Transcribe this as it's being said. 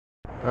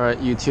Alright,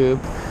 YouTube.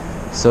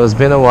 So it's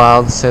been a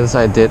while since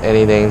I did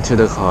anything to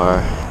the car,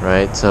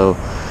 right? So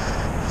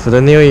for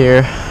the new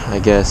year, I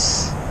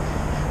guess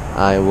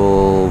I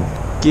will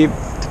give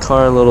the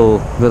car a little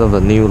bit of a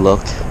new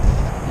look.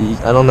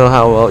 I don't know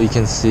how well you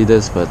can see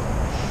this, but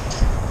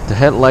the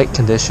headlight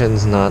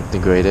condition's not the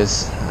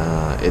greatest.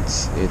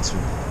 It's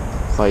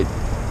quite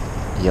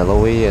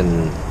yellowy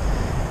and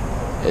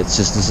it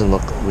just doesn't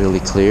look really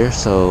clear.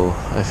 So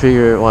I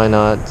figured why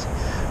not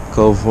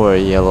go for a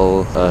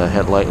yellow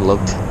headlight look.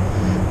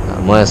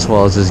 Might as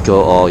well just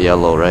go all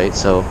yellow, right?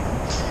 So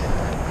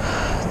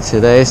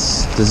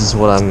this is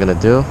what I'm gonna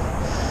do.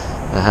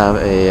 I have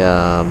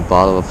a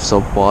bottle of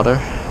soap water.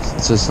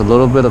 It's just a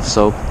little bit of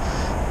soap.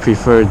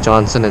 Prefer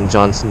Johnson &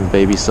 Johnson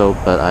baby soap,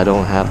 but I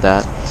don't have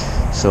that.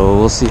 So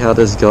we'll see how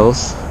this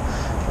goes.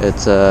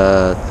 It's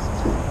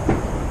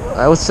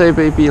I would say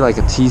maybe like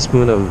a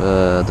teaspoon of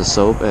the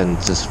soap,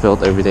 and just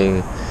filled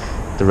everything,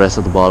 the rest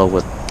of the bottle,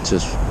 with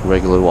just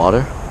regular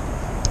water.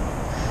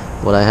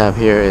 What I have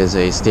here is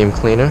a steam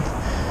cleaner.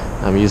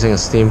 I'm using a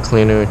steam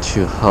cleaner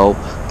to help,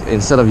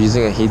 instead of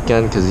using a heat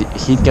gun, because the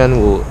heat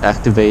gun will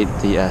activate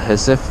the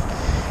adhesive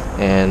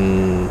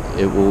and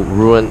it will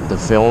ruin the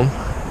film,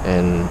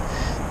 and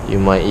you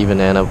might even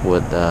end up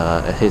with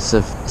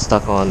adhesive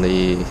stuck on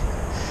the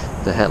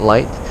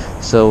headlight.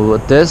 So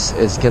with this,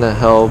 it's gonna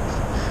help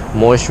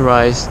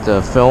moisturize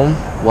the film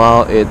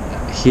while it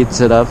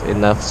heats it up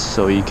enough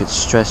so you could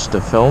stretch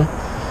the film,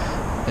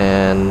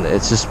 and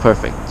it's just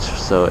perfect.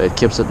 So it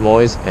keeps it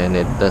moist and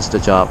it does the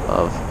job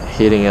of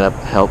heating it up,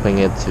 helping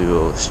it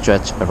to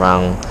stretch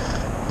around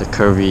the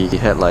curvy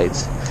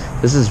headlights.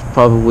 This is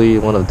probably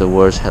one of the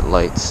worst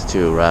headlights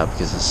to wrap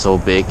because it's so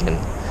big and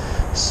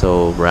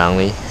so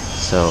roundy.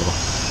 So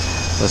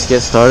let's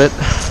get started.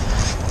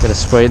 I'm gonna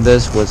spray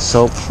this with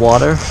soap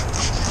water,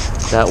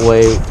 that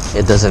way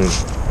it doesn't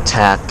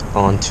tack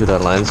onto the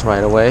lens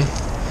right away.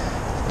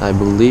 I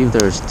believe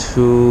there's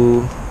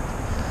two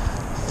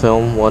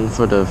film, one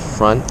for the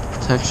front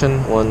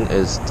protection, one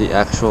is the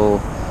actual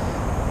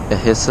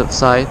adhesive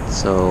side,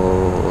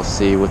 so we'll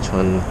see which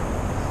one.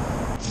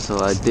 So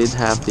I did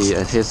have the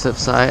adhesive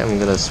side. I'm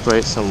gonna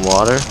spray some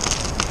water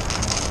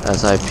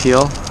as I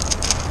peel,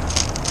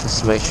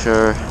 just make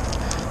sure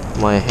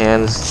my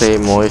hands stay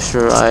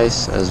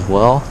moisturized as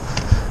well,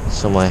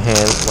 so my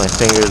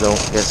finger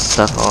don't get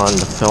stuck on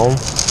the film,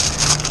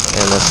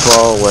 and as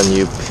well when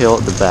you peel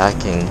the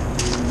backing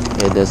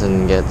it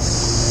doesn't get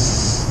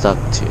stuck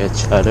to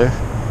each other.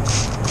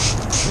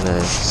 I'm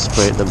gonna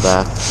spray the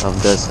back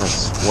of this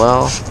as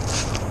well.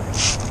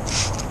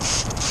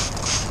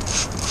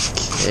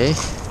 Okay,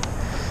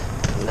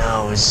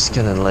 now we're just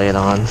gonna lay it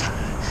on.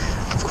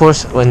 Of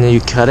course, when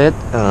you cut it,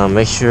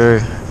 make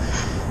sure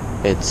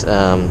it's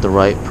the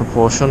right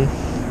proportion.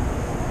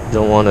 You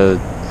don't want to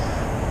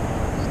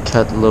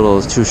cut a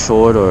little too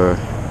short, or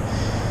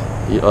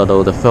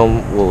although the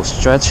film will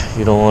stretch,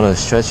 you don't want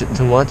to stretch it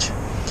too much.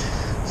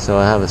 So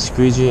I have a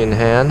squeegee in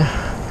hand.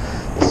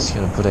 Just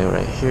gonna put it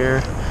right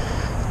here.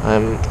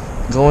 I'm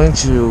going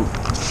to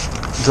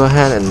go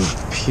ahead and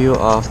peel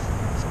off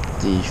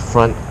the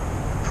front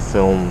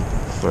film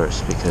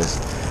first, because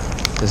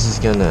this is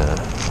gonna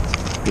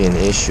be an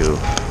issue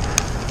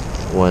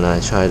when I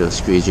try to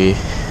squeegee,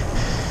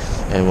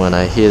 and when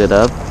I heat it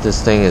up,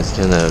 this thing is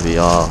gonna be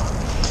all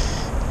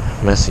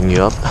messing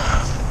you up.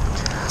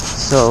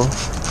 So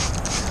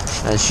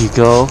as you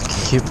go,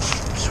 keep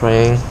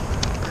spraying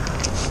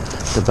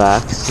the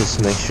back, just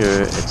make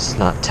sure it's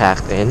not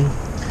tacked in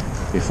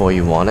before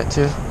you want it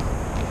to.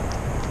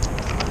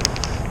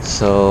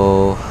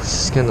 So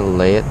just gonna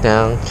lay it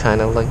down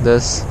kind of like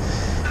this.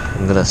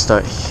 I'm gonna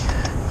start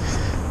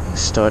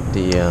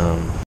the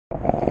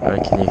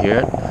alright, can you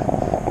hear it?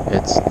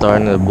 It's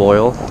starting to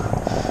boil.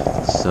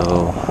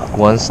 So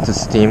once the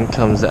steam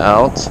comes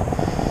out,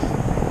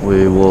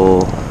 we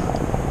will,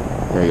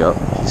 there you go,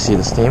 you see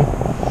the steam?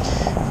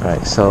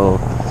 Alright, so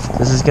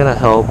this is gonna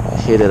help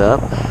heat it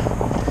up,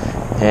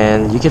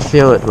 and you can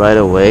feel it right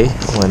away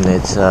when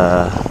it's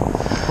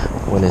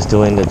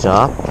doing the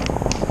job.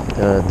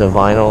 The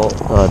vinyl,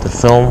 the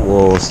film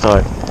will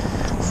start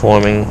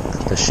forming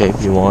the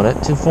shape you want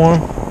it to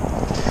form.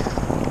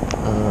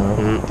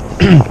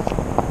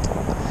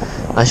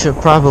 I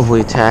should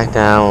probably tack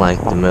down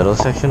like the middle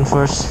section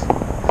first.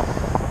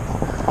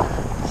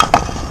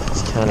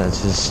 It's kind of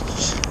just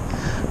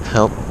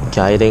help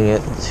guiding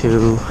it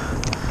to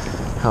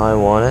how I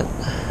want it.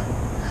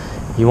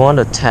 You want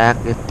to tack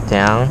it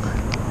down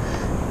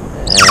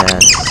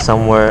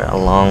somewhere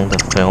along the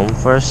film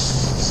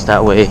first.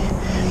 That way,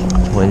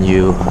 when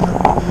you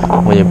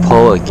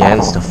pull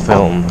against the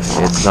film,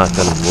 it's not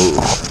gonna move.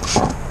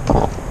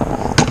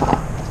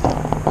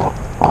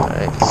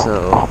 Alright,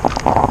 so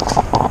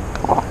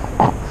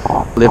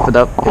lift it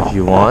up if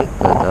you want,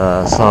 but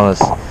as long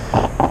as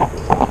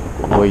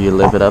where you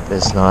lift it up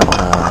is not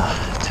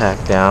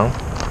tacked down.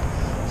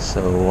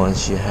 So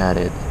once you had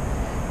it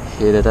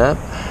heated up,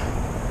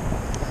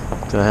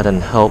 go ahead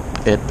and help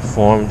it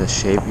form the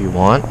shape you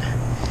want,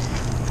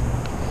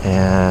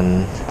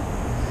 and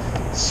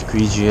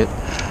squeegee it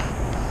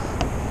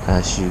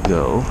as you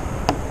go.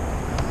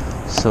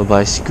 So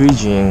by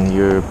squeegeeing,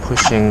 you're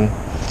pushing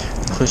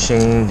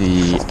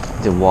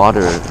the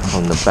water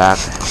from the back,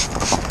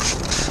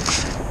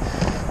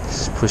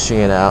 just pushing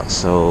it out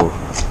so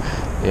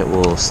it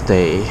will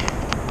stay.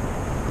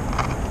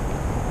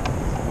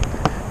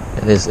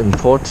 It is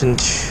important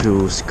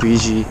to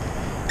squeegee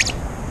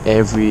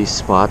every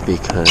spot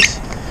because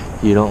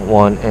you don't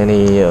want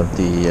any of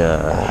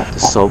the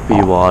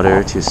soapy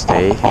water to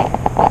stay.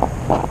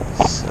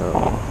 So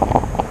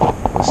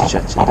let's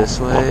stretch it this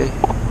way.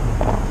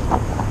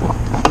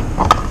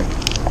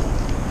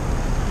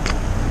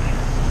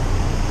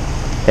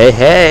 Hey,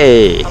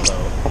 hey! Hello.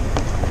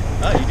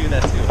 Oh, you do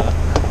that too, huh?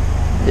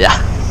 Yeah.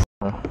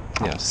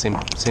 Yeah, same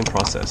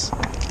process.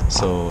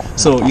 So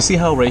you see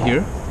how right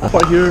here?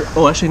 Right here.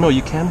 Oh, actually no,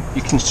 you can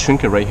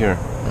shrink it right here.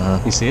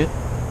 You see it?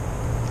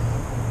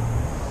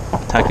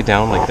 Tack it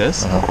down like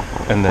this,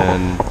 and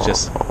then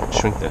just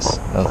shrink this.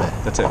 Okay.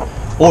 That's it.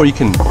 Or you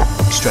can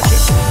stretch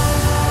it.